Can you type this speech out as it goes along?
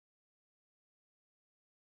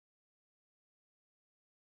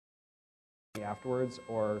afterwards,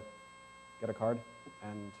 or get a card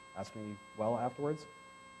and ask me well afterwards.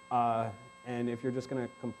 And if you're just going to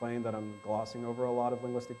complain that I'm glossing over a lot of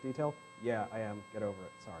linguistic detail, yeah, I am. Get over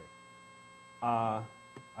it. Sorry. I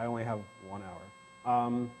only have 1 hour.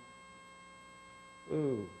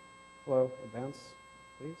 Hello, advance,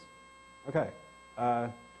 please. Okay.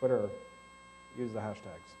 Twitter, use the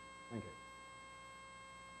hashtags. Thank you.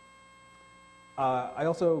 I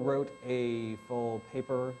also wrote a full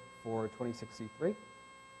paper for 2063. You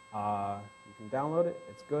can download it.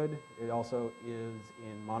 It's good. It also is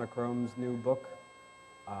in Monochrome's new book,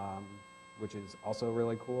 which is also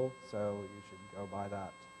really cool, so you should go buy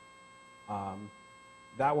that.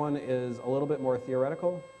 That one is a little bit more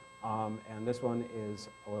theoretical, and this one is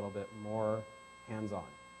a little bit more hands-on.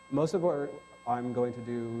 Most of what I'm going to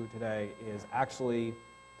do today is actually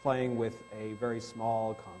playing with a very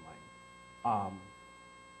small Conlang.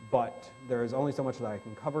 But there's only so much that I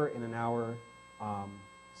can cover in an hour,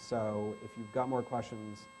 so if you've got more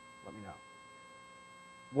questions, let me know.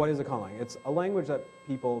 What is a Conlang? It's a language that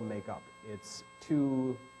people make up. It's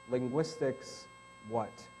to linguistics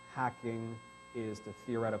what hacking is to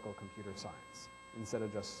theoretical computer science. Instead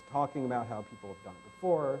of just talking about how people have done it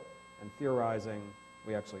before and theorizing,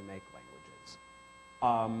 we actually make languages.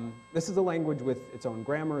 This is a language with its own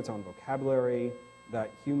grammar, its own vocabulary, that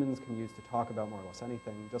humans can use to talk about more or less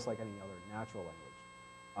anything, just like any other natural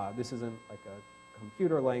language. This isn't like a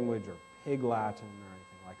computer language or pig Latin or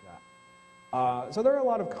anything like that. So there are a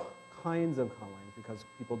lot of kinds of Conlangs because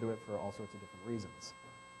people do it for all sorts of different reasons.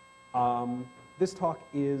 This talk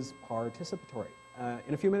is participatory.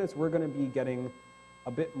 In a few minutes, we're going to be getting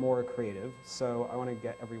a bit more creative, so I want to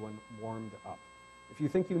get everyone warmed up. If you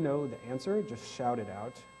think you know the answer, just shout it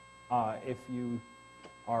out. If you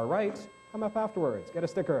are right, come up afterwards, get a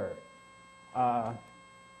sticker,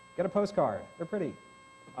 get a postcard, they're pretty.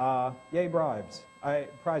 Yay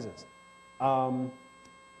prizes.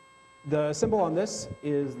 The symbol on this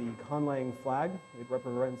is the Conlang flag. It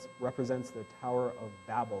represents the Tower of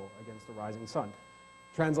Babel against the rising sun.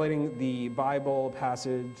 Translating the Bible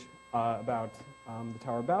passage about the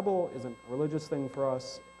Tower of Babel isn't a religious thing for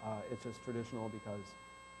us. It's just traditional because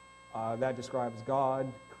that describes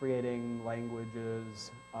God creating languages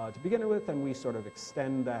to begin with, and we sort of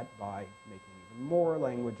extend that by making even more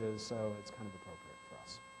languages, so it's kind of appropriate for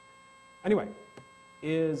us. Anyway,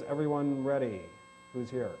 is everyone ready? Who's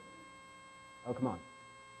here? Oh, come on.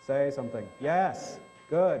 Say something. Yes.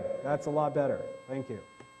 Good. That's a lot better. Thank you.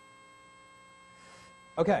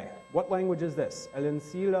 Okay. What language is this?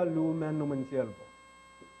 Elensila lumen numentiervo.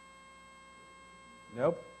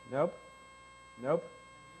 Nope. Nope. Nope.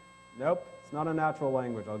 Nope. It's not a natural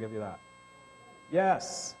language. I'll give you that.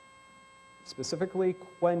 Yes. Specifically,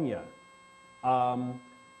 Quenya.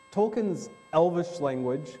 Tolkien's Elvish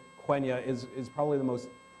language, Quenya, is probably the most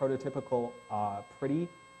prototypical pretty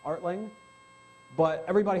art lang. But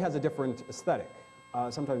everybody has a different aesthetic,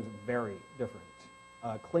 sometimes very different.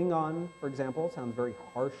 Klingon, for example, sounds very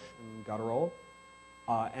harsh and guttural,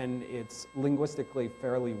 and it's linguistically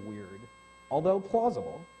fairly weird, although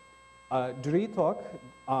plausible. Dritok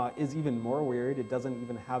is even more weird. It doesn't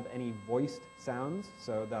even have any voiced sounds,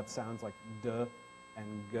 so that sounds like d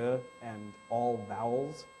and g and all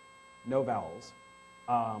vowels, no vowels.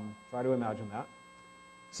 Try to imagine that.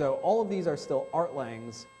 So all of these are still art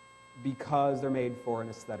langs, because they're made for an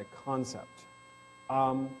aesthetic concept.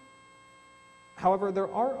 However, there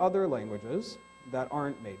are other languages that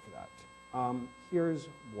aren't made for that. Here's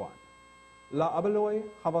one. La abeloi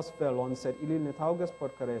havas felon, sed ili ne taŭgas por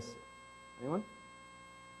karesi. Anyone?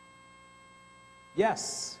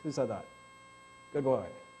 Yes. Who said that? Good boy.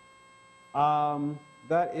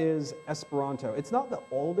 That is Esperanto. It's not the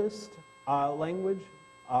oldest language.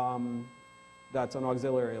 That's an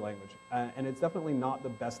auxiliary language, and it's definitely not the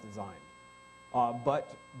best designed,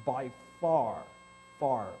 but by far,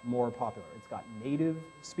 far more popular. It's got native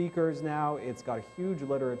speakers now, it's got a huge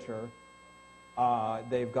literature,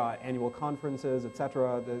 they've got annual conferences,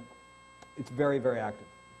 etc. It's very, very active.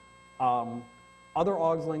 Other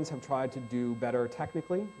auxlings have tried to do better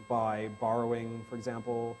technically by borrowing, for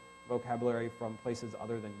example, vocabulary from places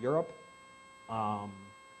other than Europe.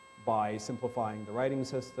 By simplifying the writing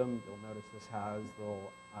system. You'll notice this has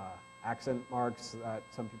little accent marks that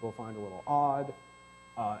some people find a little odd,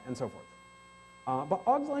 and so forth. But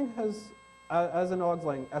auxlang has, as an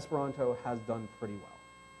auxlang, Esperanto has done pretty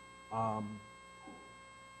well.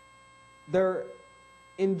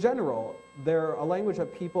 In general, they're a language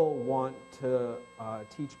that people want to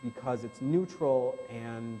teach because it's neutral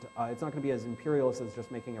and it's not going to be as imperialist as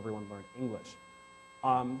just making everyone learn English.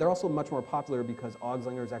 They're also much more popular because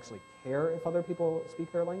auxlangers actually care if other people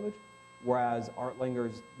speak their language. whereas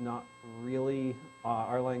Artlangers not really.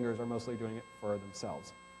 Artlangers are mostly doing it for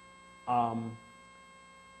themselves.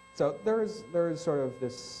 So there's sort of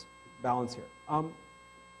this balance here.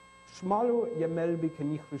 Shmalu yemel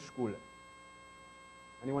bikenich shkule.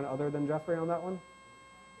 Anyone other than Jeffrey on that one?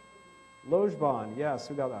 Lojban, yes,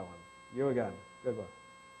 who got that one? You again, good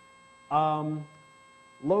one.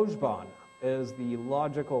 Lojban is the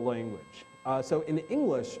logical language. So in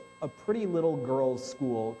English, a pretty little girl's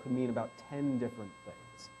school could mean about 10 different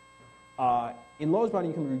things. In Lojban,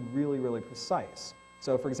 you can be really, really precise.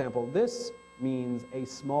 So for example, this means a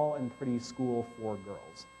small and pretty school for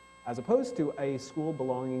girls, as opposed to a school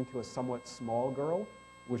belonging to a somewhat small girl,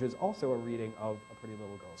 which is also a reading of a pretty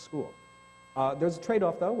little girl's school. There's a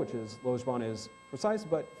trade-off, though, which is Lojban is precise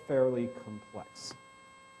but fairly complex.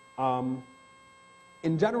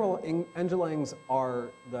 In general, Ngelangs are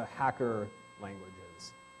the hacker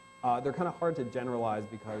languages. They're kind of hard to generalize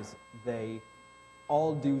because they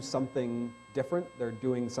all do something different. They're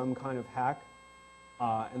doing some kind of hack,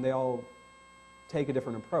 and they all take a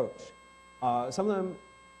different approach. Some of them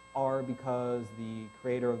are because the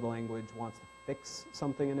creator of the language wants to fix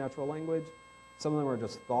something in natural language. Some of them are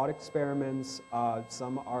just thought experiments.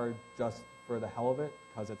 Some are just for the hell of it,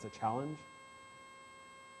 because it's a challenge.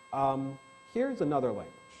 Here's another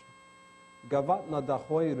language. Gavat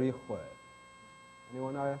nadahoy rihwe.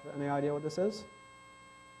 Anyone have any idea what this is?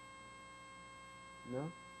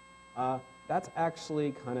 No? That's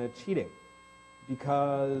actually kind of cheating,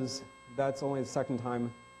 because that's only the second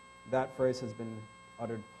time that phrase has been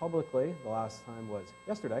uttered publicly. The last time was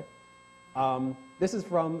yesterday. This is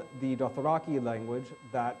from the Dothraki language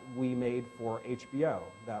that we made for HBO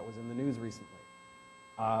that was in the news recently.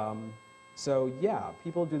 So yeah,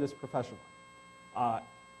 people do this professionally.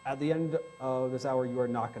 At the end of this hour, you are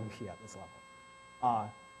not going to be at this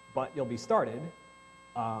level. But you'll be started,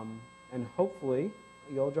 and hopefully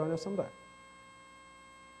you'll join us someday.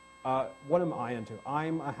 What am I into?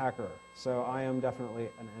 I'm a hacker, so I am definitely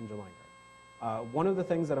an Ngelanger. One of the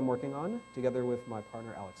things that I'm working on, together with my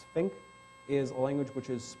partner Alex Fink, is a language which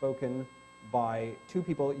is spoken by two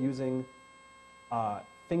people using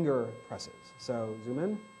finger presses. So zoom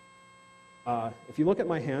in. If you look at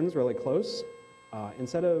my hands really close,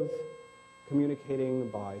 instead of communicating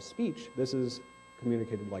by speech, this is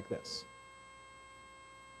communicated like this.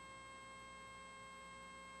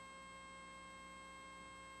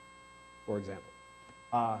 For example.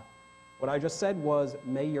 What I just said was,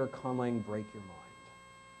 may your conlang break your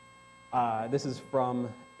mind. This is from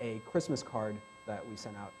a Christmas card that we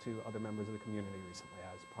sent out to other members of the community recently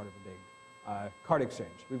as part of a big card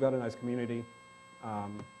exchange. We've got a nice community.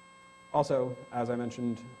 Also, as I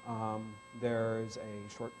mentioned, there's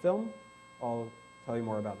a short film. I'll tell you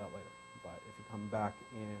more about that later. But if you come back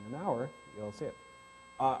in an hour, you'll see it.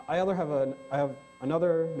 I have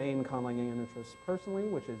another main conlanging interest personally,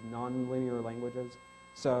 which is nonlinear languages.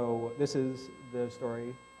 So this is the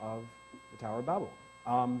story of the Tower of Babel.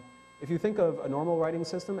 If you think of a normal writing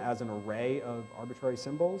system as an array of arbitrary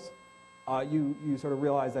symbols, you sort of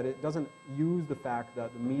realize that it doesn't use the fact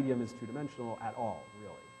that the medium is two-dimensional at all,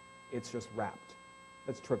 really. It's just wrapped.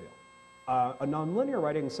 That's trivial. A nonlinear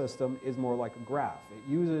writing system is more like a graph.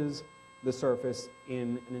 It uses the surface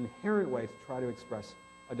in an inherent way to try to express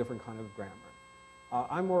a different kind of grammar.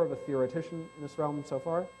 I'm more of a theoretician in this realm so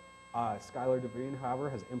far. Skylar DeVreen, however,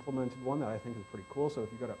 has implemented one that I think is pretty cool. So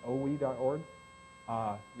if you go to oe.org,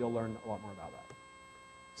 you'll learn a lot more about that.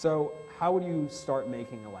 So how would you start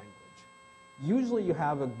making a language? Usually you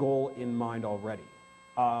have a goal in mind already,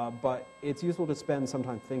 but it's useful to spend some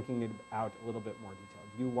time thinking it out a little bit more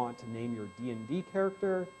detailed. Do you want to name your D&D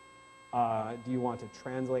character? Do you want to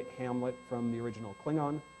translate Hamlet from the original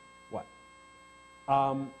Klingon? What?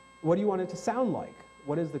 What do you want it to sound like?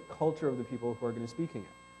 What is the culture of the people who are going to be speaking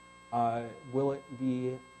it? Will it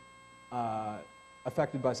be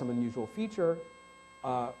affected by some unusual feature?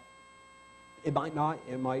 It might not,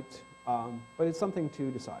 it might, but it's something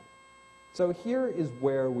to decide. So here is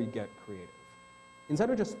where we get creative. Instead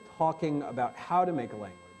of just talking about how to make a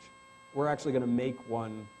language, we're actually going to make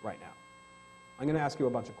one right now. I'm going to ask you a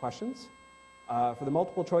bunch of questions. For the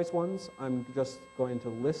multiple choice ones, I'm just going to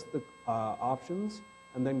list the options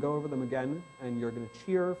and then go over them again, and you're going to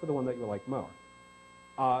cheer for the one that you like more.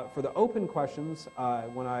 For the open questions,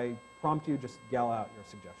 when I prompt you, just yell out your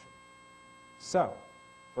suggestion. So,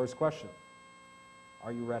 first question.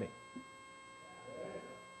 Are you ready?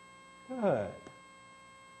 Good.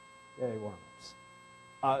 Yay,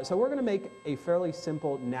 warm-ups. So we're going to make a fairly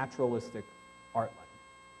simple naturalistic art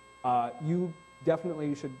line. You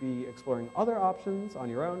definitely should be exploring other options on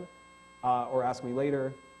your own, or ask me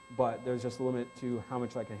later. but there's just a limit to how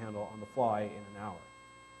much I can handle on the fly in an hour.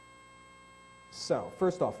 So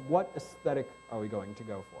first off, what aesthetic are we going to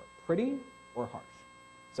go for? Pretty or harsh?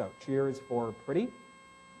 So cheers for pretty.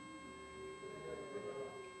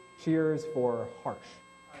 Cheers for harsh.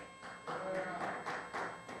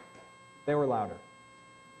 They were louder.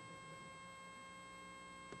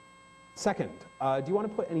 Second, do you want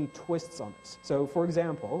to put any twists on this? So for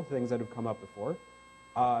example, things that have come up before,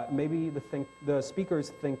 maybe the speakers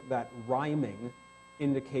think that rhyming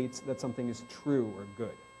indicates that something is true or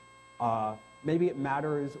good. Maybe it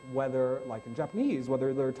matters whether, like in Japanese,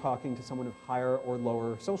 whether they're talking to someone of higher or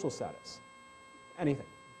lower social status. Anything.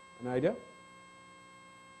 An idea?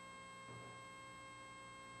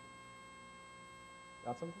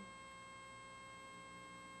 Got something?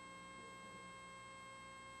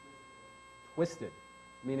 Twisted,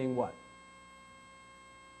 meaning what?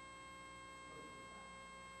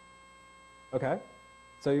 Okay.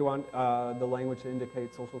 So you want the language to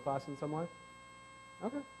indicate social class in some way?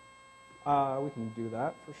 Okay. We can do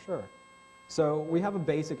that for sure. So we have a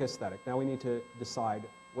basic aesthetic. Now we need to decide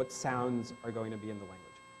what sounds are going to be in the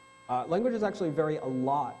language. Languages actually vary a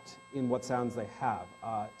lot in what sounds they have.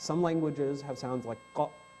 Some languages have sounds like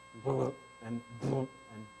and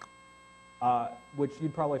which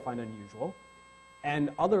you'd probably find unusual.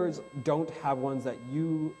 And others don't have ones that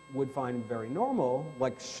you would find very normal,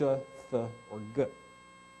 like sh, th, or g.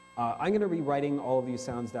 I'm going to be writing all of these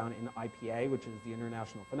sounds down in IPA, which is the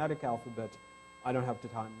International Phonetic Alphabet. I don't have the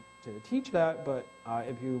time to teach that, but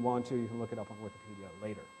if you want to, you can look it up on Wikipedia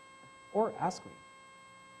later. Or ask me.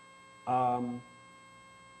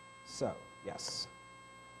 So, yes.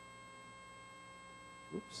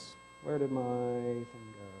 Oops. Where did my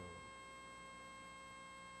thing go?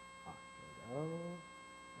 Ah, here we go.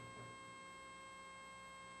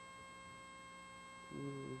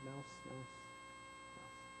 Mouse.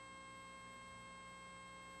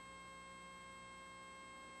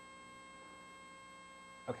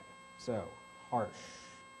 Okay, so harsh,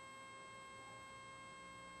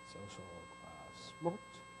 social class, smart.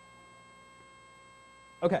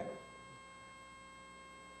 Okay,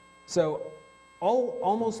 so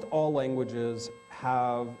almost all languages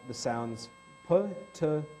have the sounds p,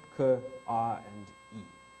 t, k, a, and e.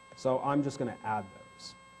 So I'm just going to add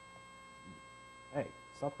those. Hey,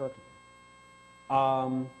 stop correcting me.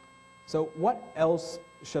 So what else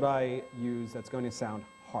should I use that's going to sound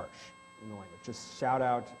harsh in the language? Just shout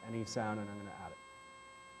out any sound and I'm going to add it.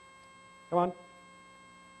 Come on.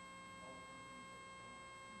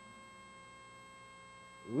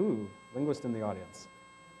 Ooh, linguist in the audience.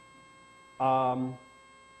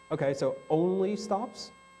 Okay, so only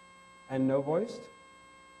stops and no voiced?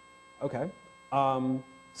 Okay.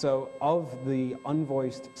 So of the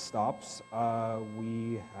unvoiced stops,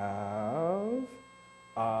 we have,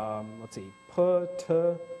 let's see, p, t,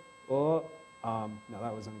 no,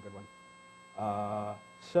 that wasn't a good one.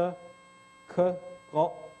 Sh, k,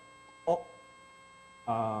 o, o.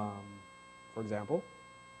 For example,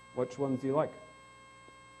 which ones do you like?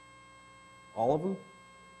 All of them?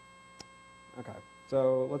 Okay,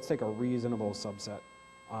 so let's take a reasonable subset.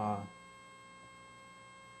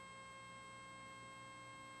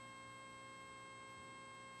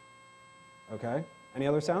 Okay, any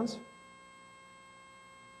other sounds?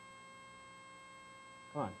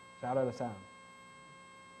 Come on, shout out a sound.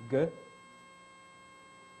 Good?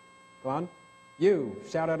 Come on. You,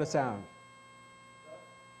 shout out a sound.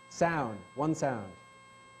 Sound, one sound.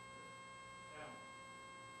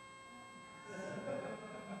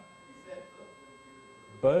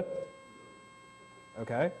 B?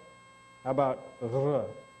 Okay. How about r?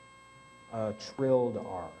 Trilled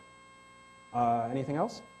R. Anything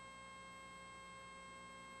else?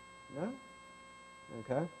 No?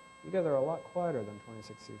 Okay. You guys are a lot quieter than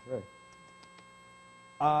 26C3.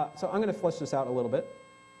 So I'm going to flesh this out a little bit.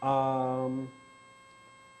 So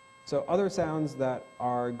other sounds that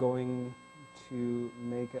are going to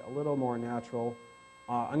make it a little more natural,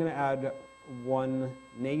 I'm going to add one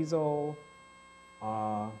nasal.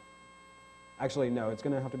 Actually, no, it's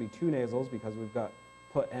going to have to be two nasals because we've got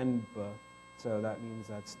p and b. So that means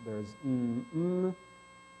there's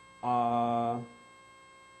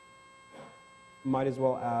might as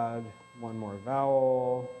well add one more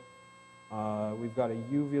vowel. We've got a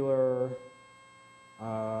uvular,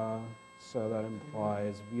 so that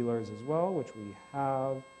implies velars as well, which we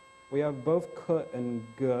have. We have both k and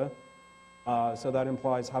g, so that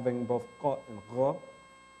implies having both k and r.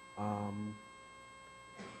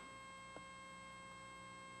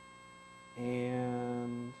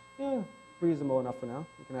 And yeah, reasonable enough for now.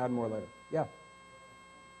 You can add more later. Yeah.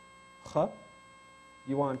 H.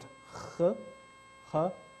 You want h,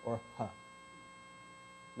 h, or h?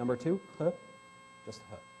 Number 2, h, just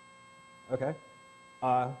h. Okay.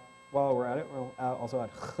 While we're at it, we'll also add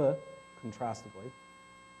h contrastively.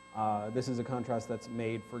 This is a contrast that's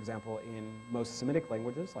made, for example, in most Semitic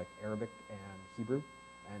languages like Arabic and Hebrew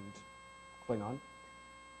and Klingon,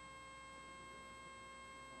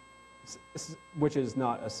 which is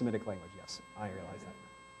not a Semitic language. Yes, I realize that.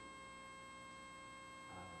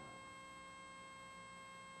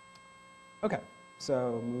 Okay,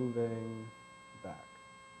 so moving back.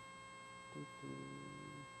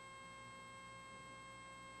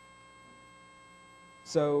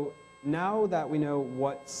 So now that we know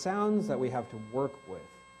what sounds that we have to work with,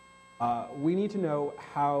 we need to know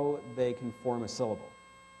how they can form a syllable.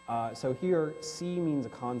 So here, C means a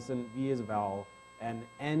consonant, V is a vowel, and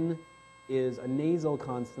N is a nasal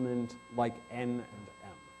consonant like N and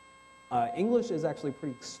M. English is actually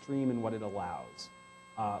pretty extreme in what it allows,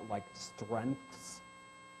 like strengths.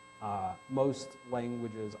 Most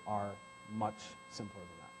languages are much simpler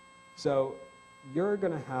than that. So you're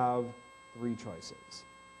going to have 3 choices.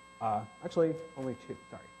 Actually, only 2,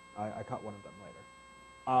 sorry. I cut one of them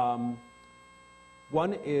later.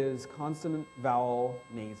 One is consonant, vowel,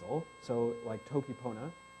 nasal, so like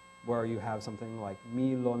tokipona, where you have something like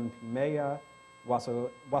mi, lon, pimeya,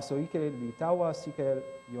 wasoike, litawa, sike,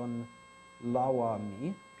 yon, lawa,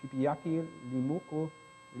 mi, pipiaki, limuku,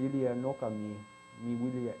 lilia, noka, mi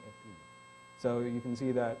wilia, epini. So you can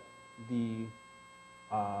see that the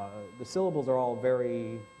syllables are all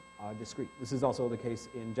very discrete. This is also the case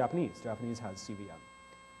in Japanese. Japanese has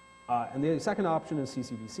CVM. And the second option is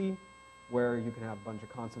CCVC, where you can have a bunch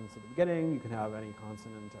of consonants at the beginning, you can have any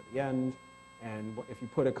consonant at the end, and if you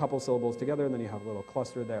put a couple syllables together, then you have a little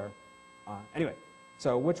cluster there. Anyway,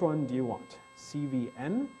 so which one do you want?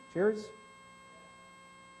 CVN, cheers.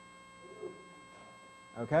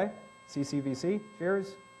 Okay, CCVC,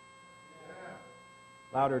 cheers.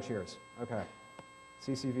 Louder cheers, okay.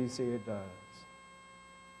 CCVC it does.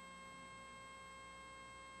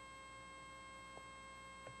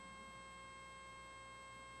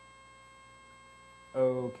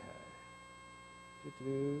 Okay.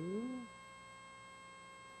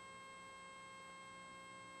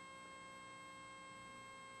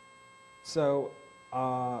 So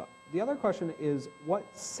the other question is, what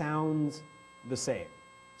sounds the same?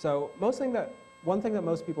 So one thing that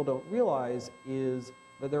most people don't realize is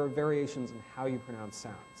that there are variations in how you pronounce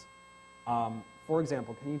sounds. For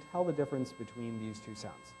example, can you tell the difference between these 2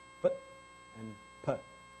 sounds? P and p.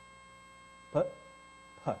 P,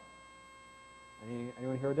 p.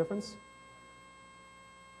 Anyone hear a difference?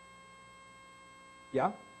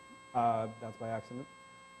 Yeah? That's by accident.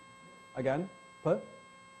 Again, p,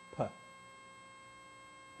 p.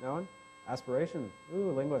 No one? Aspiration.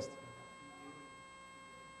 Ooh, linguist.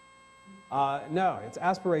 No, it's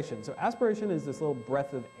aspiration. So aspiration is this little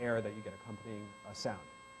breath of air that you get accompanying a sound.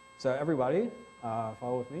 So everybody,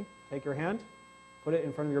 follow with me. Take your hand, put it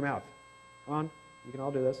in front of your mouth. Come on, you can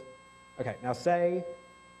all do this. Okay, now say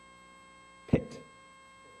pit,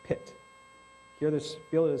 pit. Feel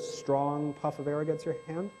this strong puff of air against your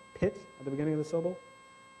hand, pit, at the beginning of the syllable.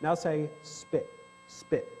 Now say spit,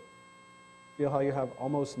 spit. Feel how you have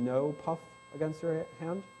almost no puff against your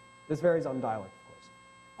hand? This varies on dialect,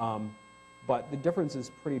 of course. But the difference is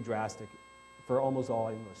pretty drastic for almost all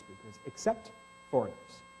English speakers, except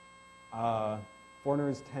foreigners.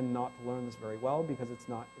 Foreigners tend not to learn this very well because it's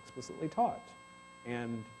not explicitly taught.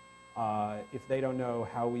 And if they don't know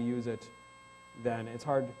how we use it, then it's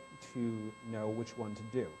hard to know which one to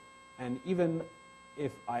do. And even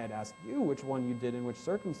if I had asked you which one you did in which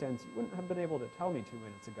circumstance, you wouldn't have been able to tell me 2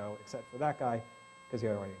 minutes ago, except for that guy, because he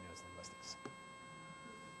already knows linguistics.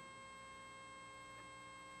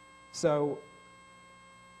 So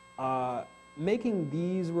making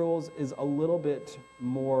these rules is a little bit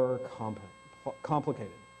more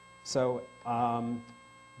complicated. So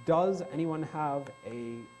does anyone have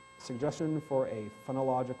a suggestion for a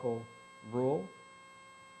phonological rule?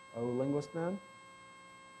 Oh, linguist man?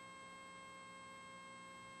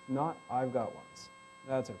 If not, I've got ones.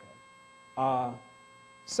 That's okay.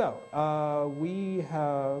 So we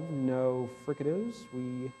have no fricatives.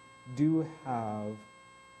 We do have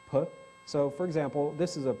p. So for example,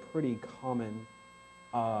 this is a pretty common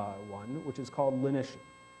one, which is called lenition.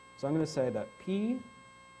 So I'm going to say that P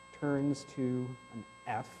turns to an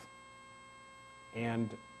F and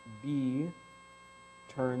B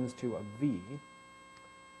turns to a V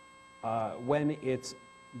when it's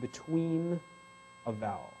between a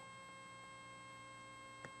vowel.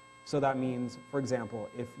 So that means, for example,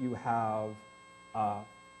 if you have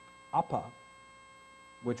appa,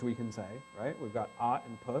 which we can say, right? We've got a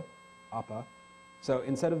and p, appa. So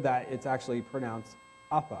instead of that, it's actually pronounced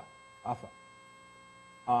apa, apa.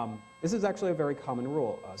 This is actually a very common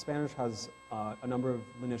rule. Spanish has a number of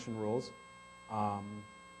lenition rules,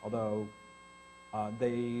 although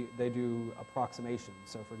they do approximations.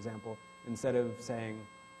 So for example, instead of saying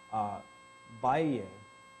valle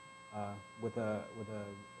with a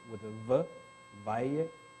v, valle,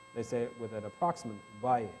 they say it with an approximate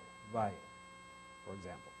valle, valle, for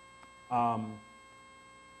example.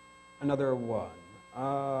 Another one,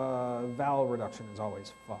 vowel reduction is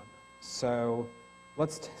always fun. So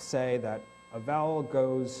let's say that a vowel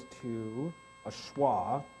goes to a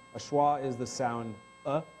schwa. A schwa is the sound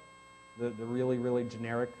the really, really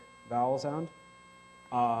generic vowel sound,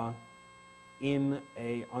 in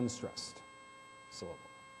a unstressed syllable,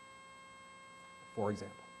 for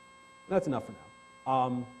example. That's enough for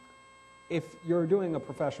now. If you're doing a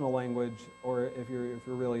professional language, or if you're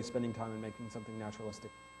really spending time in making something naturalistic,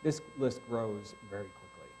 this list grows very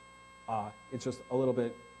quickly. It's just a little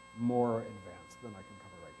bit more advanced than I can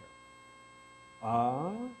cover right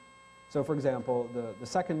here. So for example, the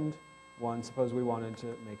second one, suppose we wanted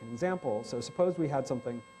to make an example. So suppose we had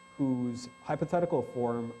something whose hypothetical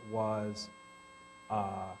form was,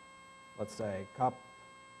 let's say, kapak,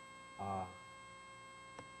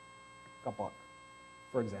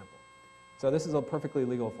 for example. So this is a perfectly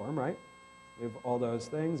legal form, right? We have all those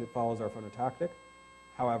things. It follows our phonotactic.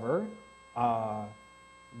 However,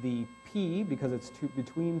 the P, because it's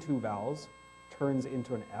between two vowels, turns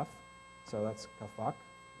into an F. So that's kafak,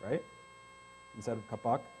 right? Instead of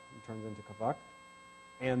kapak, it turns into kafak.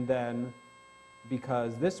 And then,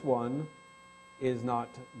 because this one is not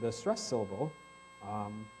the stressed syllable,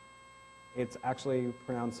 it's actually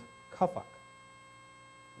pronounced kafak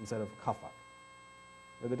instead of kafak.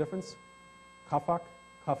 Know the difference? Kafak,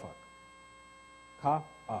 kafak. Ka,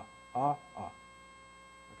 a, a.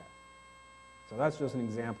 Okay. So that's just an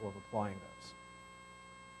example of applying those.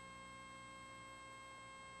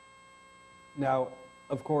 Now,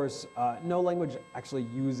 of course, no language actually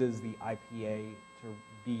uses the IPA to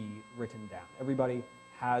be written down. Everybody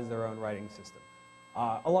has their own writing system.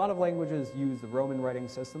 A lot of languages use the Roman writing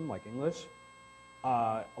system, like English.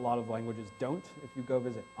 A lot of languages don't. If you go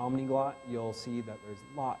visit Omniglot, you'll see that there's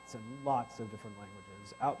lots and lots of different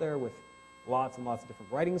languages out there with lots and lots of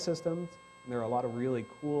different writing systems. And there are a lot of really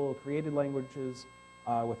cool, created languages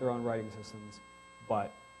with their own writing systems,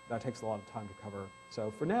 but that takes a lot of time to cover.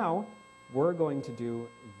 So for now, we're going to do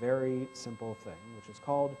a very simple thing, which is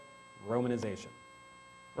called romanization.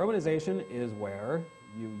 Romanization is where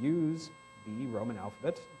you use the Roman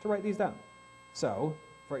alphabet to write these down. So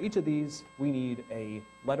for each of these, we need a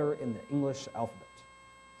letter in the English alphabet.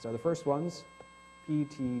 So the first one's P,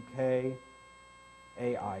 T, K,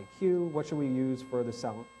 A, I, Q. What should we use for the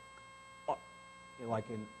sound? Like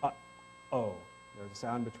in O. There's a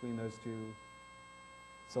sound between those two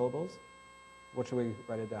syllables. What should we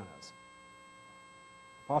write it down as?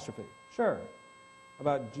 Apostrophe. Sure. How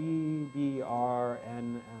about G, B, R,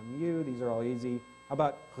 N, M, U? These are all easy. How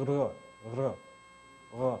about R, R,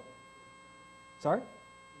 R? Sorry?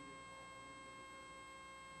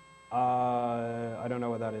 I don't know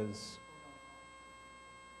what that is.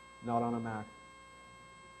 Not on a Mac.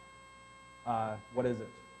 What is it?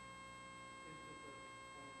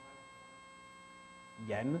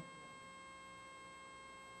 Yen?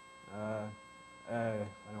 I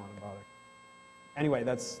don't want to bother. Anyway,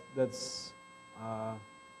 that's a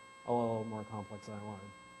little more complex than I wanted.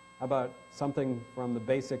 How about something from the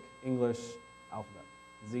basic English alphabet?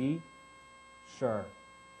 Z? Sure.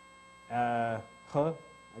 H?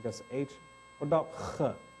 I guess H. What about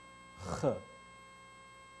H? H.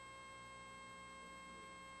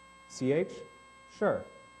 CH? Sure.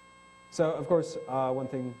 So, of course, one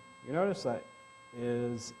thing you notice that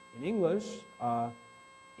is in English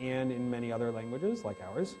and in many other languages like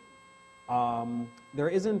ours, there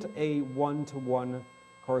isn't a one-to-one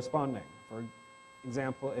corresponding. For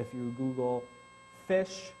example, if you Google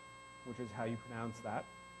fish, which is how you pronounce that,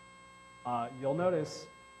 you'll notice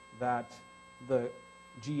that the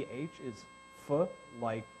GH is F,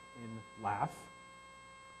 like in laugh.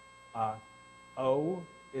 O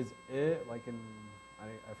is I, like in,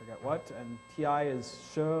 I forget what, and TI is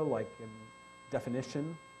sh, like in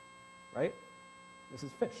definition, right? This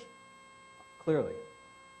is fish, clearly.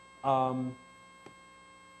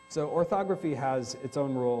 So orthography has its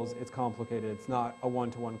own rules. It's complicated. It's not a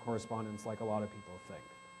one-to-one correspondence like a lot of people think.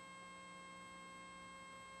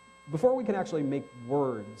 Before we can actually make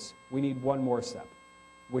words, we need one more step,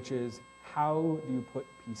 which is how do you put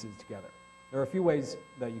pieces together? There are a few ways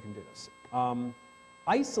that you can do this.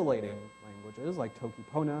 Isolating languages like Toki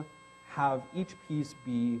Pona have each piece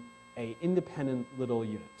be a independent little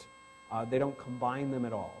unit. They don't combine them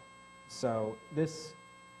at all. So this,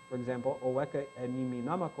 for example, oweka, enimi,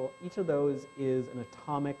 namako, each of those is an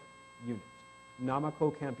atomic unit.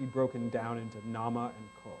 Namako can't be broken down into nama and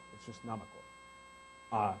ko. It's just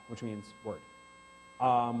namako, which means word.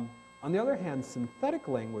 On the other hand, synthetic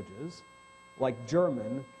languages, like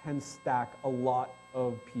German, can stack a lot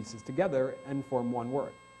of pieces together and form one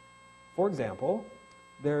word. For example,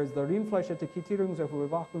 there's the Rindfleischete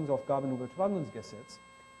Quitierungsüberwachungsaufgaben Übertragungsgesetz,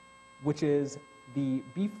 which is the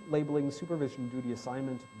beef labeling supervision duty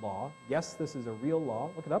assignment law. Yes, this is a real law.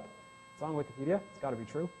 Look it up. It's on Wikipedia. It's got to be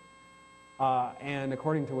true. And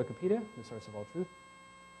according to Wikipedia, the source of all truth,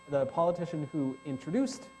 the politician who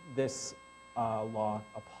introduced this law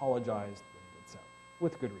apologized when he did so,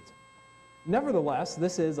 with good reason. Nevertheless,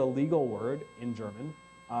 this is a legal word in German.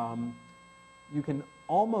 You can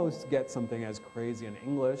almost get something as crazy in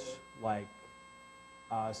English, like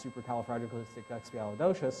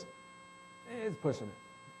supercalifragilisticexpialidocious. It's pushing it.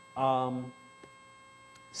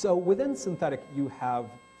 So within synthetic, you have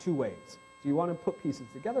two ways. So you want to put pieces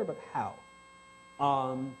together, but how?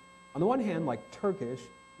 On the one hand, like Turkish,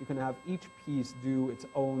 you can have each piece do its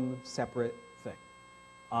own separate thing.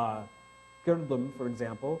 Kırdım, for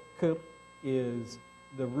example, kır is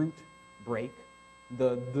the root break.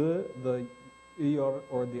 The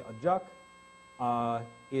or the ajak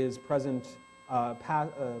is present,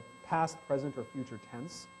 past, present, or future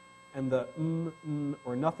tense. And the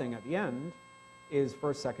or nothing at the end is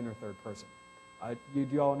first, second, or third person. Do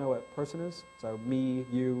you all know what person is? So me,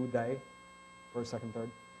 you, they, first, second, third.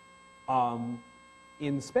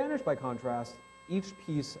 In Spanish, by contrast, each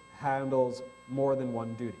piece handles more than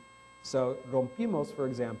one duty. So rompimos, for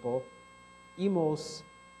example, imos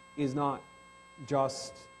is not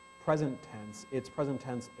just present tense, it's present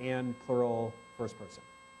tense and plural first person.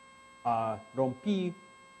 Rompi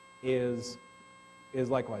is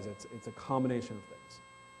likewise, it's a combination of things.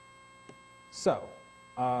 So,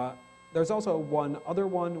 there's also one other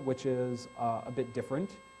one which is a bit different,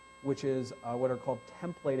 which is what are called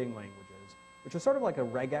templating languages, which is sort of like a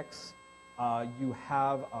regex. You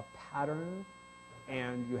have a pattern,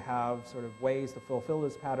 and you have sort of ways to fulfill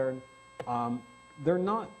this pattern. They're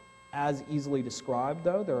not as easily described,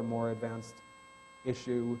 though. They're a more advanced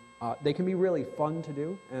issue. They can be really fun to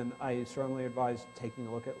do, and I strongly advise taking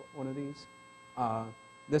a look at one of these.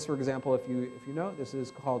 This, for example, if you know, this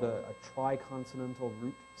is called a triconsonantal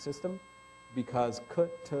root system, because k,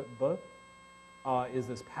 t, b is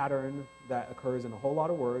this pattern that occurs in a whole lot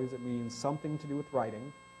of words. It means something to do with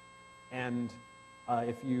writing. And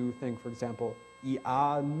if you think, for example,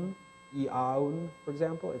 ian, for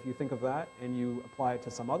example, if you think of that and you apply it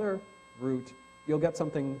to some other root, you'll get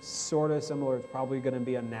something sort of similar. It's probably going to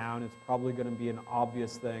be a noun. It's probably going to be an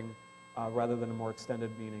obvious thing rather than a more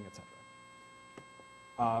extended meaning, etc.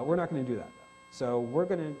 We're not going to do that, though. So we're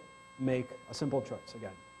going to make a simple choice.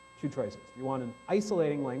 Again, two choices. Do you want an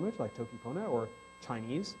isolating language like Tokipona or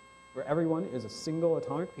Chinese, where everyone is a single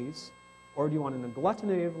atomic piece, or do you want an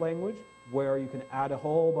agglutinative language where you can add a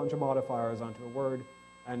whole bunch of modifiers onto a word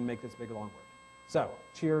and make this big long word? So,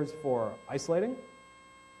 cheers for isolating.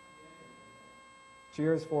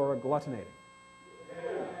 Cheers for agglutinating.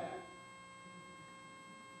 Yeah.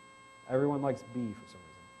 Everyone likes B for some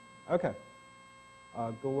reason. Okay.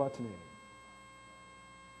 Agglutinating.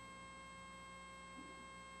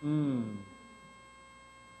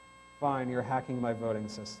 Fine, you're hacking my voting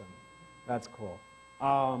system. That's cool.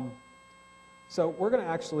 So we're going to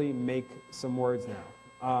actually make some words now.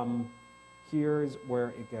 Here's where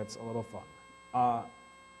it gets a little fun.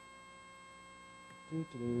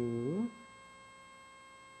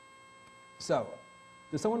 So,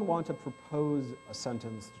 does someone want to propose a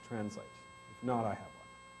sentence to translate? If not, I have one.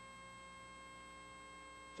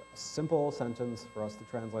 A simple sentence for us to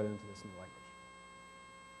translate into this new language.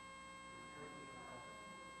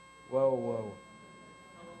 Whoa, whoa.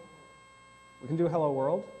 We can do hello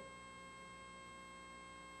world?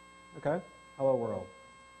 Okay, hello world.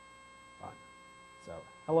 Fine. So,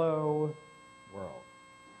 hello world.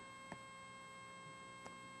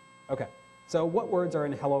 Okay, so what words are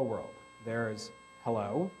in hello world? There's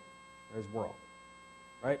hello, there's world,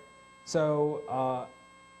 right? So,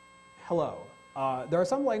 hello. There are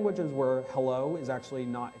some languages where hello is actually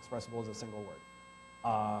not expressible as a single word.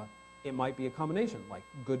 It might be a combination, like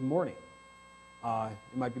good morning.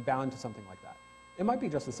 It might be bound to something like that. It might be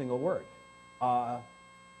just a single word.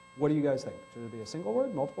 What do you guys think? Should it be a single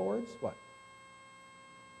word, multiple words? What?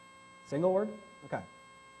 Single word? Okay.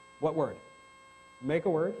 What word? Make a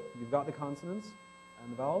word. You've got the consonants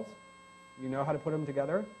and the vowels. You know how to put them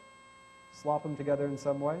together. Slop them together in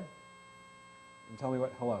some way. and tell me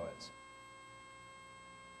what hello is.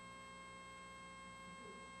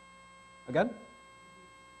 Again?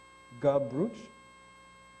 Gebruch.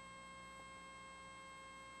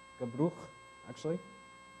 Gebruch, actually.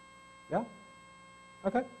 Yeah?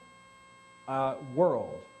 Okay.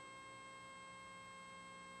 World.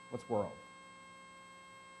 What's world?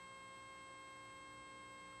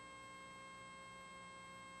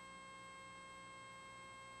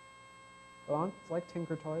 Go on. It's like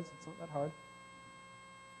Tinker Toys. It's not that hard.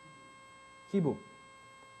 Kibu.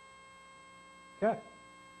 Okay.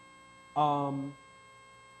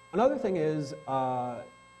 Another thing is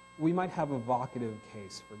we might have a vocative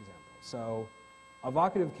case, for example. So a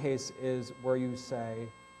vocative case is where you say,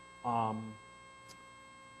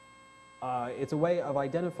 it's a way of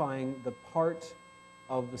identifying the part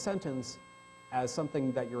of the sentence as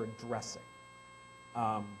something that you're addressing.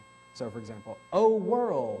 So for example, O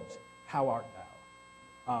world, how art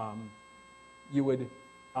thou? You would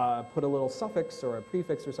put a little suffix or a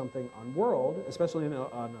prefix or something on world, especially in a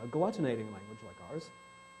agglutinating language like ours,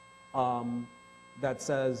 that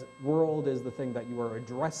says world is the thing that you are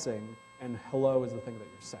addressing and hello is the thing that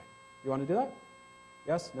you're saying. You want to do that?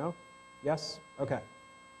 Yes? No? Yes? Okay.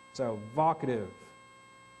 So vocative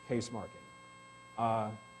case marking.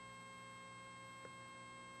 Oh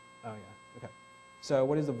yeah, okay. So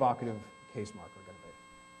what is the vocative case marker going to be?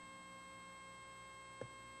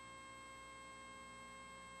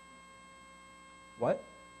 What?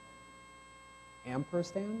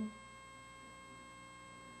 Ampersand?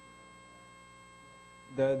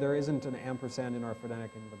 There isn't an ampersand in our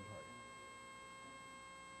phonetic inventory.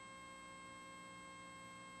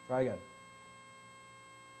 Try again.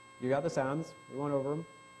 You got the sounds. We went over them.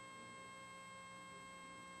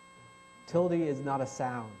 Tilde is not a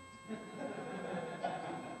sound.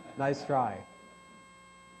 Nice try.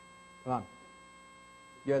 Come on.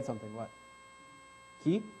 You had something. What?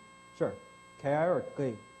 Ki? Sure. Ki or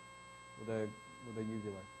ki? With a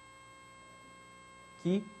uvular.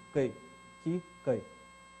 Ki, ki. Ki, ki.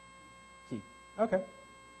 Ki. Okay.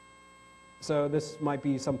 So this might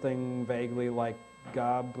be something vaguely like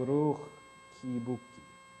Gabruch Kibuki.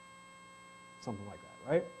 Something like that,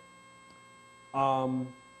 right?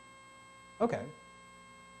 Okay.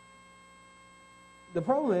 The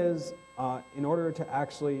problem is, in order to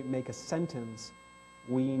actually make a sentence,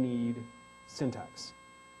 we need syntax.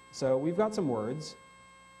 So we've got some words.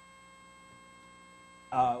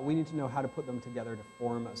 We need to know how to put them together to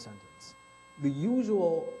form a sentence. The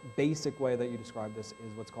usual basic way that you describe this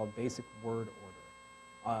is what's called basic word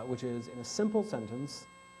order, which is in a simple sentence,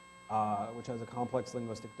 which has a complex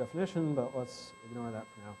linguistic definition, but let's ignore that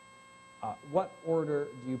for now. What order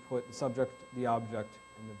do you put the subject, the object,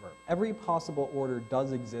 and the verb? Every possible order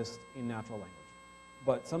does exist in natural language,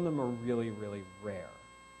 but some of them are really, really rare,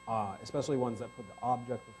 especially ones that put the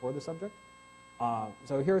object before the subject.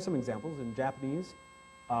 So here are some examples. In Japanese,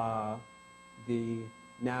 the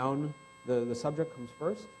noun, the subject comes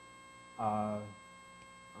first. I'm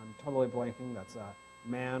totally blanking. That's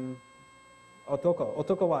man. Otoko.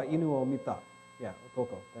 Otoko wa inu o mita. Yeah,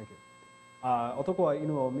 otoko. Thank you. Otoko wa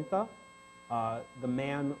inu o mita. The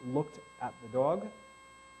man looked at the dog.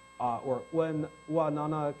 Or when wa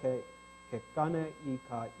nana ke kane I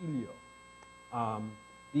ka ilio.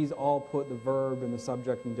 These all put the verb and the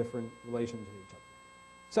subject in different relation to each other.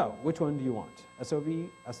 So, which one do you want? SOV,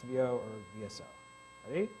 SVO, or VSO?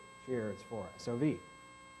 Ready? Cheers for SOV.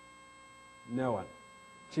 No one.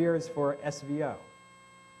 Cheers for SVO.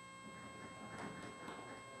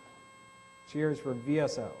 Cheers for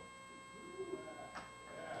VSO.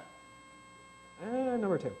 And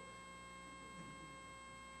number 2.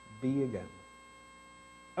 B again.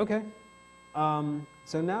 Okay.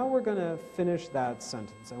 So now we're going to finish that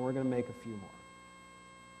sentence, and we're going to make a few more.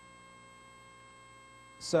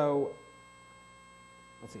 So,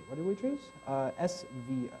 let's see, what did we choose?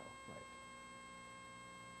 SVO,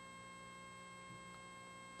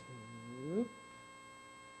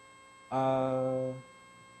 right.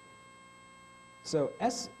 So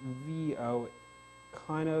SVO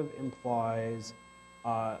kind of implies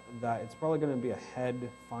that it's probably going to be a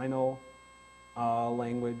head final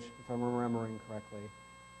language, if I'm remembering correctly.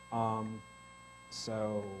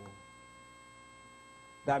 So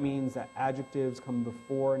that means that adjectives come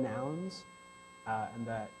before nouns, and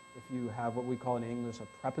that if you have what we call in English a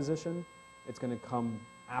preposition, it's going to come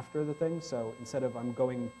after the thing. So instead of I'm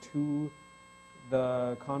going to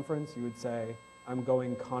the conference, you would say I'm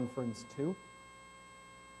going conference to.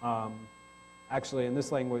 Actually, in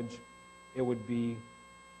this language, it would be,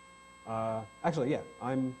 actually, yeah,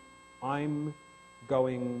 I'm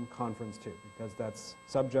going conference to, because that's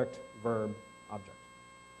subject, verb, object.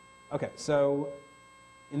 Okay, so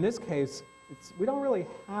in this case, we don't really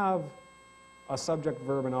have a subject,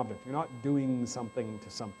 verb, and object. You're not doing something to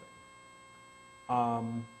something.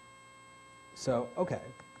 So, okay,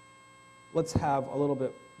 let's have a little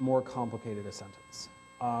bit more complicated a sentence.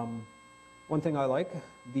 One thing I like,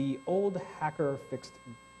 the old hacker fixed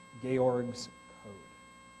Georg's code.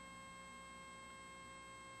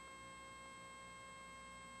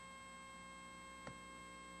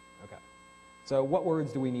 Okay, so what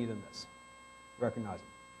words do we need in this? Recognize them.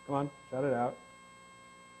 Come on, shout it out.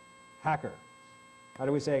 Hacker. How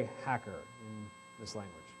do we say hacker in this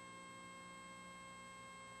language?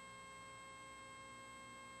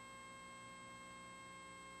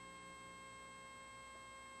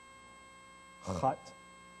 Chat.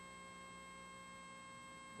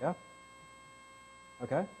 Yeah?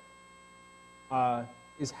 Okay.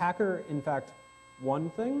 Is hacker, in fact, one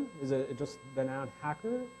thing? Is it just the noun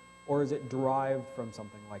hacker? Or is it derived from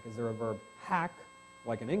something? Like, is there a verb hack,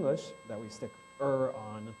 like in English, that we stick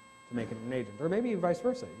on to make it an agent? Or maybe vice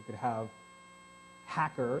versa. You could have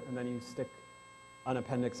hacker, and then you stick an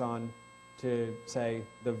appendix on to say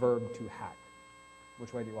the verb to hack.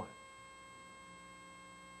 Which way do you want it?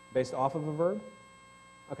 Based off of a verb?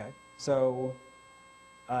 Okay, so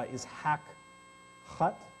is hack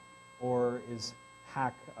chat, or is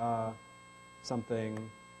hack something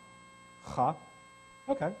ha?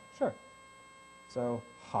 Okay, sure. So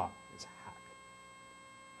ha is hack.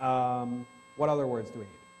 What other words do we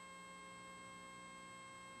need?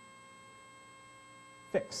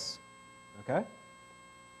 Fix. Okay,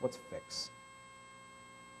 what's fix?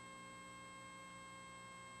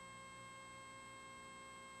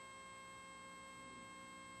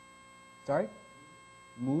 Sorry?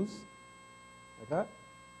 Moose? Like that?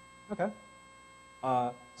 Okay.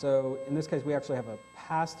 So in this case, we actually have a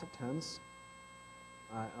past tense.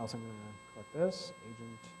 Also, I'm going to correct this.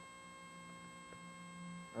 Agent.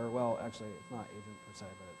 Or, well, actually, it's not agent per se,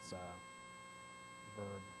 but it's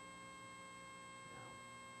verb. No.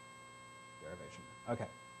 Derivation. Okay.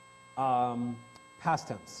 Past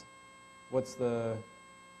tense. What's the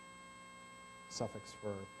suffix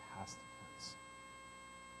for past tense?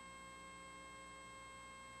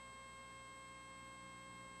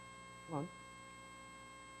 Come on.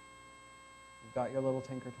 You've got your little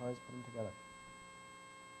tinker toys, put them together.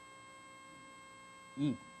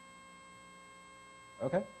 E.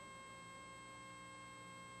 Okay.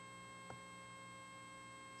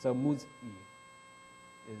 So muz E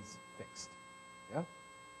is fixed. Yeah?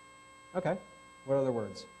 Okay. What other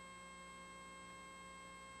words?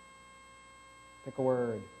 Pick a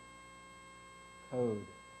word. Code.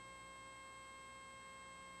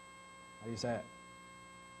 How do you say it?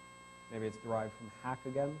 Maybe it's derived from hack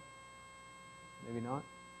again? Maybe not? What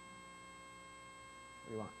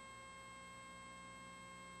do you want?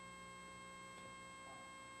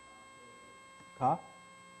 Ka?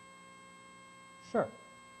 Sure.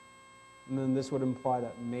 And then this would imply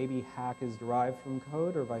that maybe hack is derived from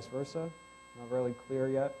code or vice versa. Not really clear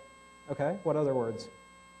yet. Okay, what other words?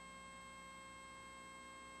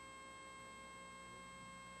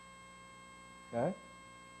 Okay.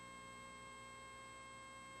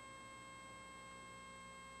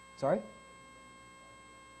 Sorry?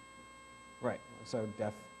 Right, so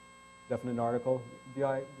definite article. Do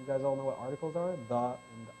you guys all know what articles are? The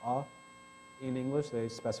and a. In English, they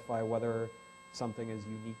specify whether something is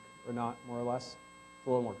unique or not, more or less. It's a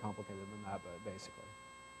little more complicated than that, but basically.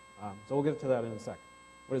 So we'll get to that in a sec.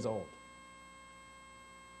 What is old?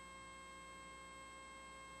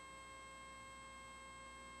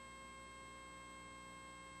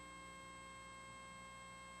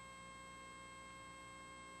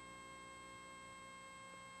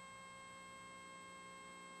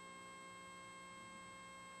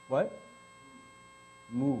 What?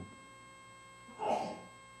 Move.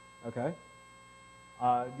 Okay.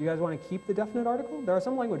 Do you guys want to keep the definite article? There are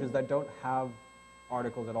some languages that don't have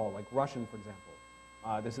articles at all, like Russian, for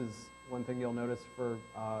example. This is one thing you'll notice for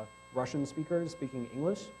Russian speakers speaking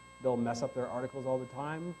English. They'll mess up their articles all the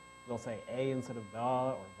time. They'll say a instead of the,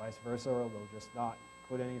 or vice versa, or they'll just not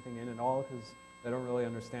put anything in at all because they don't really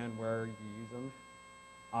understand where you use them.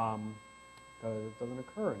 Because it doesn't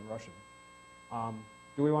occur in Russian.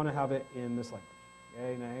 Do we want to have it in this language?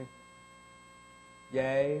 Yay, nay?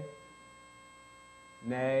 Yay?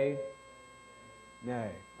 Nay?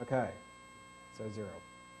 Nay. Okay. So 0.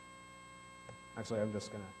 Actually, I'm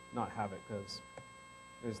just going to not have it because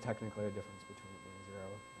there's technically a difference between it being 0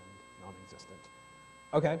 and non-existent.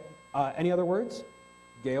 Okay. Any other words?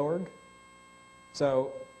 Georg.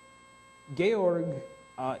 So Georg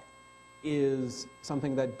is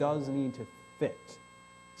something that does need to fit.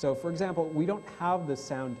 So for example, we don't have the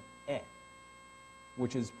sound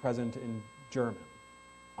which is present in German.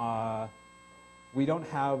 We don't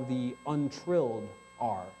have the untrilled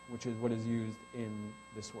R, which is what is used in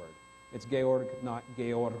this word. It's Georg, not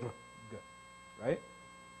Georg, right?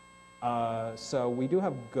 So we do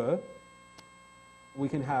have G. We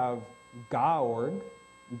can have Georg,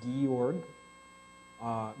 Georg,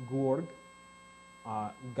 Georg,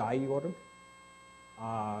 Georg.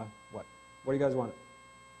 What? What do you guys want?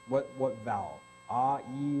 What vowel? A,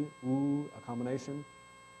 E, U, a combination?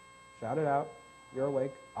 Shout it out. You're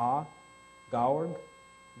awake. A, Georg,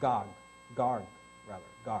 Gog, Garg, rather,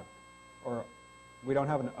 Gog. Or we don't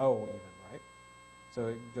have an O even, right?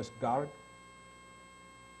 So just Garg.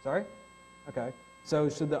 Sorry? Okay. So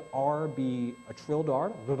should the R be a trilled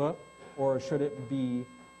R, or should it be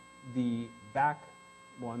the back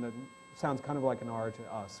one that sounds kind of like an R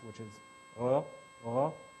to us, which is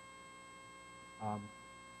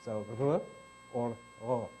so or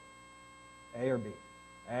A or B?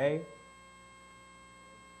 A,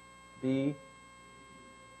 B,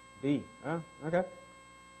 B. Okay.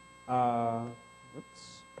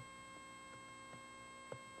 Oops.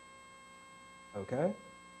 Okay.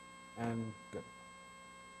 And good.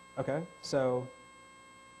 Okay, so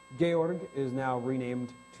Georg is now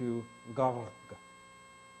renamed to Garg.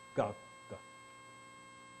 Garg.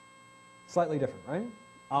 Slightly different, right?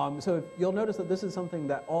 So you'll notice that this is something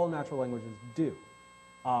that all natural languages do.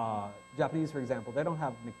 Japanese, for example, they don't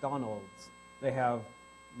have McDonald's. They have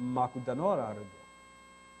Makudanoraru.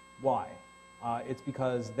 Why? It's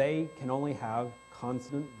because they can only have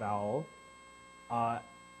consonant vowel,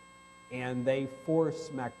 and they force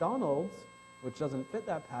McDonald's, which doesn't fit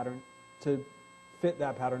that pattern, to fit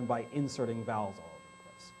that pattern by inserting vowels all over the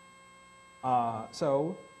place.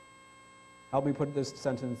 So help me put this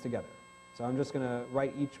sentence together. So I'm just going to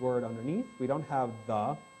write each word underneath. We don't have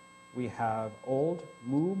the. We have old.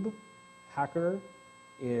 Moob. Hacker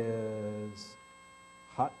is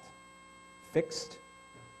hot. Fixed.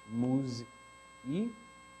 Muz. E.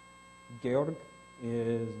 Georg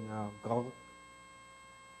is now Georg.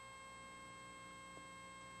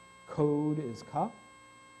 Code is ka.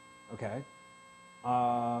 Okay.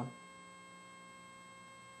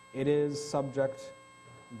 It is subject,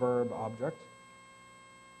 verb, object.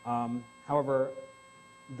 However,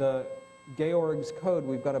 the Georg's code,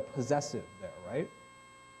 we've got a possessive there, right?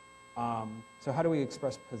 So how do we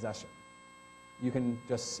express possession? You can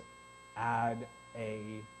just add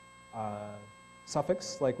a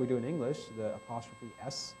suffix like we do in English, the apostrophe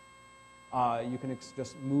S. You can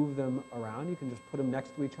just move them around. You can just put them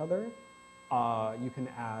next to each other. You can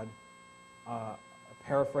add a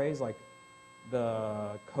paraphrase like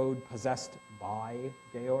the code possessed by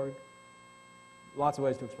Georg. Lots of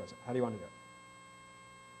ways to express it. How do you want to do it?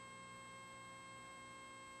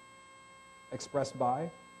 Expressed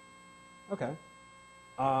by? Okay.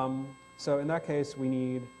 So in that case, we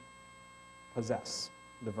need possess,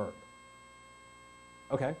 the verb.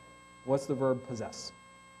 Okay. What's the verb possess?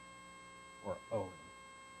 Or own?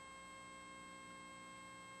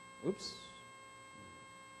 Oops.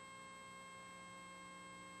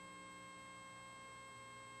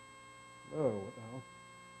 Oh, what the hell?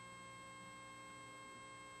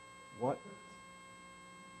 What?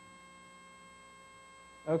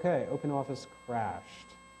 Okay, OpenOffice crashed.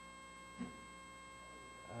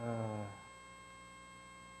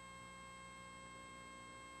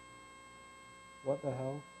 What the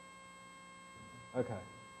hell? Okay,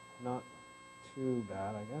 not too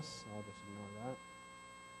bad, I guess. I'll just ignore that.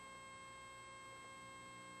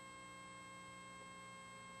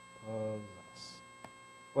 Possess.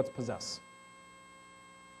 What's possess?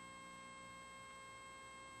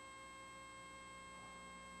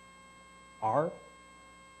 R?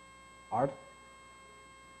 Art?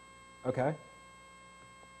 Okay.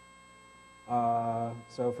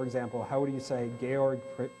 So, for example, how would you say Georg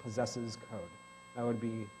possesses code? That would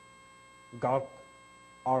be Gark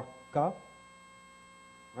Arka,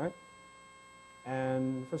 right?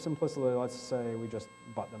 And for simplicity, let's say we just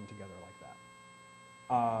butt them together like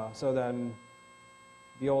that. So then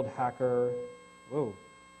the old hacker, the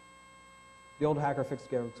old hacker fixed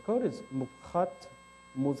Georg's code is Mukhat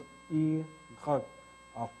Muz'i Gark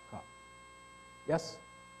Arka. Yes?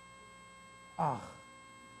 Ah.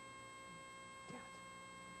 Damn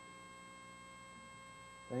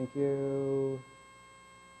it. Thank you.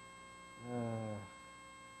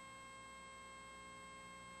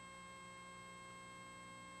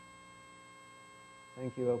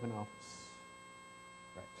 Thank you, OpenOffice.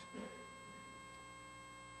 Right.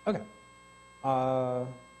 Okay.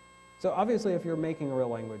 So obviously, if you're making a real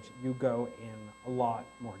language, you go in a lot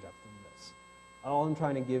more depth than this. All I'm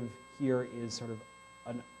trying to give here is sort of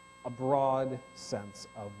a broad sense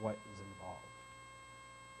of what is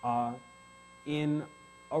involved. In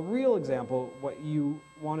a real example, what you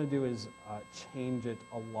want to do is change it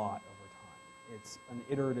a lot over time. It's an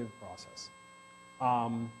iterative process.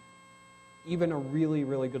 Even a really,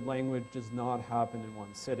 really good language does not happen in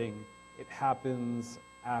one sitting. It happens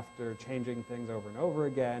after changing things over and over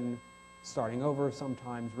again, starting over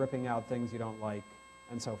sometimes, ripping out things you don't like,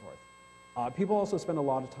 and so forth. People also spend a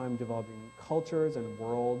lot of time developing cultures and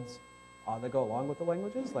worlds that go along with the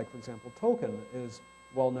languages. Like, for example, Tolkien is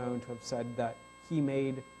well known to have said that he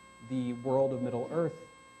made the world of Middle-earth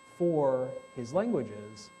for his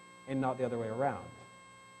languages and not the other way around.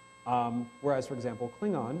 Whereas, for example,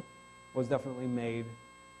 Klingon was definitely made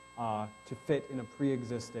to fit in a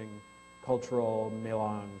pre-existing cultural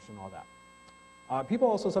melange and all that. People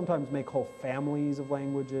also sometimes make whole families of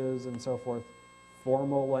languages and so forth,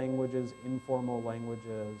 formal languages, informal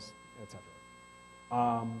languages, etc.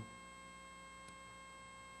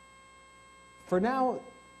 For now,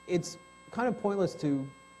 it's kind of pointless to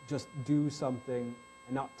just do something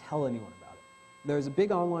and not tell anyone about it. There's a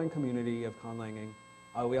big online community of conlanging.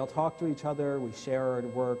 We all talk to each other, we share our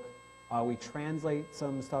work, we translate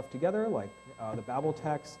some stuff together, like the Babel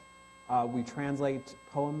text. We translate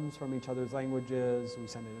poems from each other's languages. We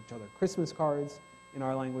send each other Christmas cards in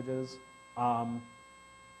our languages.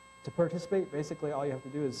 To participate, basically all you have to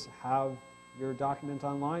do is have your document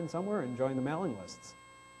online somewhere and join the mailing lists.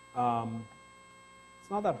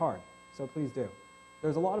 It's not that hard, so please do.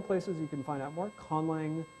 There's a lot of places you can find out more.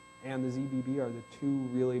 Conlang and the ZBB are the two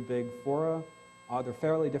really big fora. They're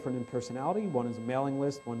fairly different in personality. One is a mailing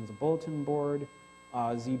list, one is a bulletin board.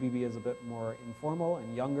 ZBB is a bit more informal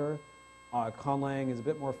and younger. Conlang is a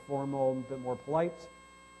bit more formal, a bit more polite,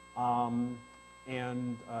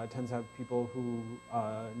 and tends to have people who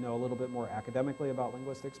know a little bit more academically about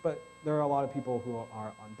linguistics, but there are a lot of people who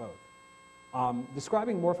are on both.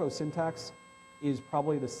 Describing morphosyntax is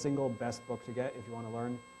probably the single best book to get if you want to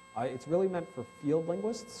learn. It's really meant for field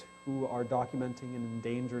linguists who are documenting an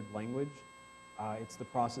endangered language. It's the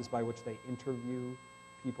process by which they interview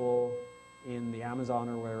people in the Amazon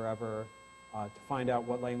or wherever to find out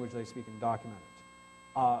what language they speak and document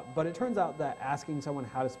it. But it turns out that asking someone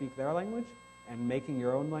how to speak their language and making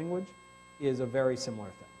your own language is a very similar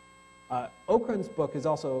thing. Okren's book is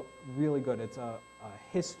also really good. It's a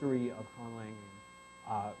history of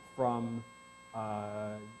conlanging from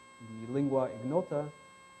the lingua ignota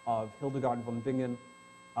of Hildegard von Bingen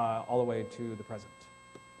all the way to the present.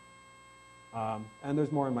 And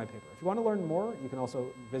there's more in my paper. If you want to learn more, you can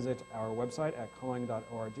also visit our website at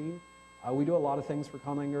conlang.org. We do a lot of things for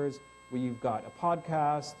conlangers. We've got a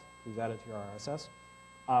podcast. Please add it to your RSS.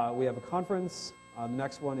 We have a conference. The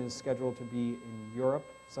next one is scheduled to be in Europe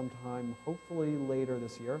sometime, hopefully later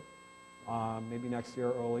this year, maybe next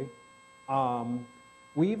year early.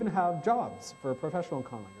 We even have jobs for professional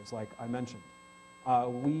conlangers, like I mentioned.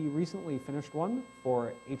 We recently finished one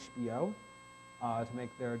for HBO to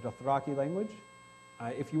make their Dothraki language.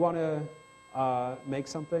 If you want to make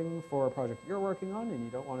something for a project you're working on and you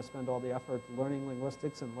don't want to spend all the effort learning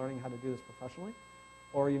linguistics and learning how to do this professionally,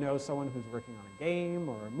 or you know someone who's working on a game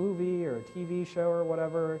or a movie or a TV show or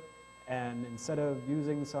whatever, and instead of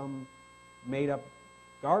using some made-up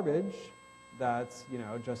garbage that's, you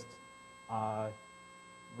know, just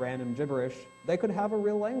random gibberish, they could have a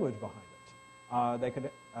real language behind it. They could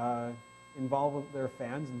involve their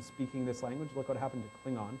fans in speaking this language. Look what happened to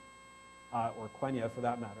Klingon, or Quenya for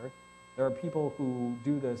that matter. There are people who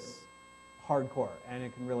do this hardcore, and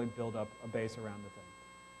it can really build up a base around the thing.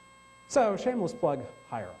 So, shameless plug,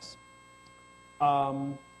 hire us.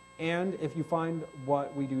 And if you find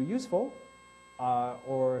what we do useful,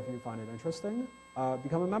 or if you find it interesting,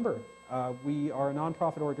 become a member. We are a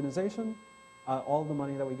nonprofit organization. All the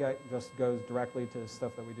money that we get just goes directly to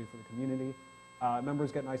stuff that we do for the community.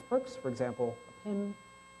 Members get nice perks, for example, a pin,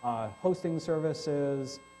 hosting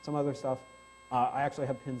services, some other stuff. I actually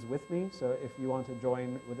have pins with me, so if you want to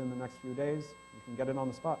join within the next few days, you can get it on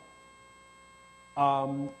the spot.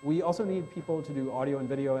 We also need people to do audio and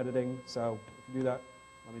video editing, so if you do that,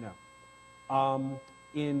 let me know.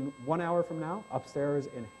 In 1 hour from now, upstairs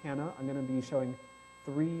in Hannah, I'm going to be showing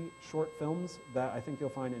 3 short films that I think you'll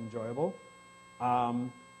find enjoyable.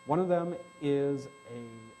 One of them is a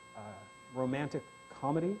romantic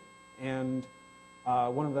comedy, and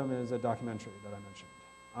one of them is a documentary that I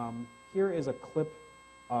mentioned. Here is a clip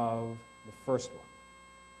of the first one.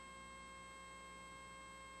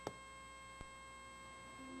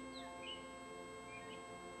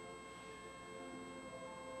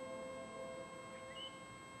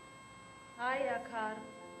 Hi, Akar.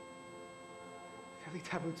 خلي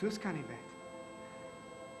تابوتوس كان يبات.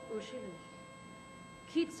 Ushilin.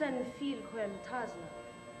 Kitsen fil quel tasna.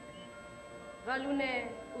 Valune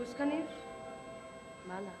uskanif.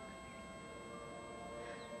 Malak.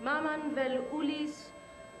 Maman vel ulis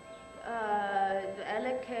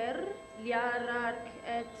eleker liarak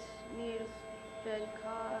et nirf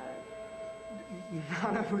velkar.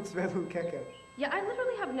 Ivana Vutsvelu Keke. Yeah, I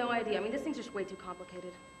literally have no idea. I mean, this thing's just way too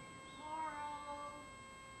complicated.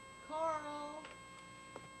 Carl.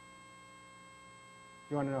 If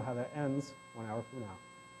you want to know how that ends, 1 hour from now.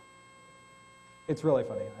 It's really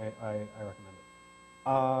funny. I recommend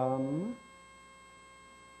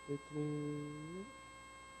it.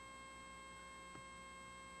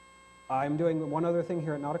 I'm doing one other thing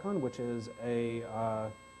here at NOTACON, which is a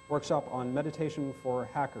workshop on meditation for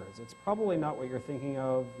hackers. It's probably not what you're thinking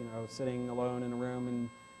of, you know, sitting alone in a room in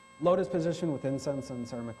lotus position with incense and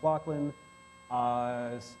Sarah McLachlan,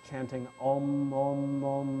 chanting om, om,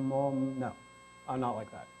 om, om. No, I'm not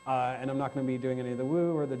like that. And I'm not going to be doing any of the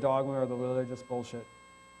woo or the dogma or the religious bullshit.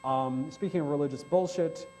 Speaking of religious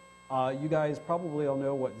bullshit, you guys probably all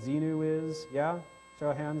know what Xenu is, yeah? Show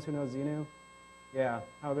of hands, who knows Xenu? Yeah,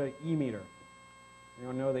 how about E-meter?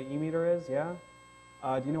 Anyone know what the E-meter is, yeah?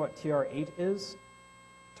 Do you know what TR8 is?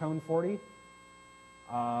 Tone 40?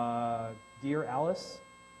 Dear Alice?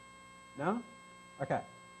 No? Okay,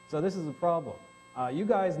 so this is a problem. You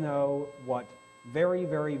guys know what very,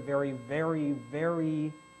 very, very, very,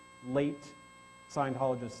 very late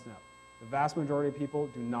Scientologists know. The vast majority of people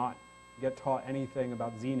do not get taught anything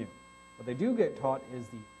about Xenu. What they do get taught is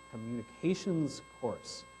the communications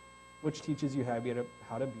course, which teaches you how to be it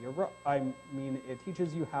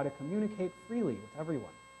teaches you how to communicate freely with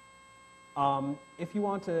everyone. If you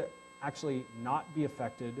want to actually not be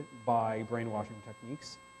affected by brainwashing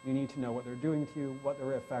techniques, you need to know what they're doing to you, what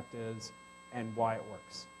their effect is, and why it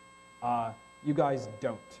works. You guys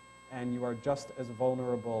don't, and you are just as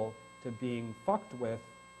vulnerable to being fucked with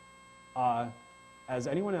as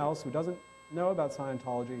anyone else who doesn't know about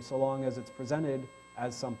Scientology, so long as it's presented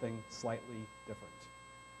as something slightly different.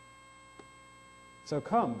 So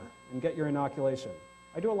come and get your inoculation.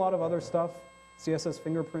 I do a lot of other stuff.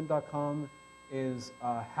 CSSfingerprint.com is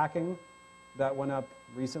hacking that went up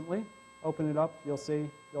recently. Open it up, you'll see,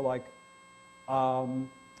 you'll like.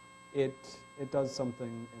 It does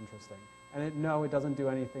something interesting. And no, it doesn't do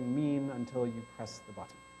anything mean until you press the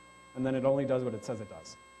button. And then it only does what it says it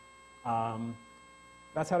does.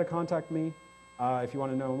 That's how to contact me. If you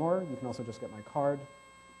want to know more, you can also just get my card.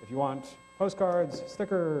 If you want postcards,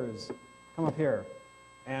 stickers, come up here.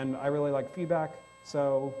 And I really like feedback,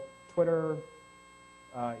 so Twitter,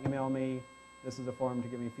 email me. This is a forum to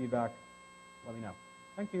give me feedback. Let me know.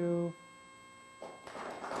 Thank you.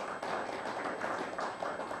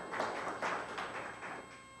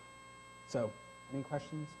 So, any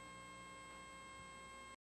questions?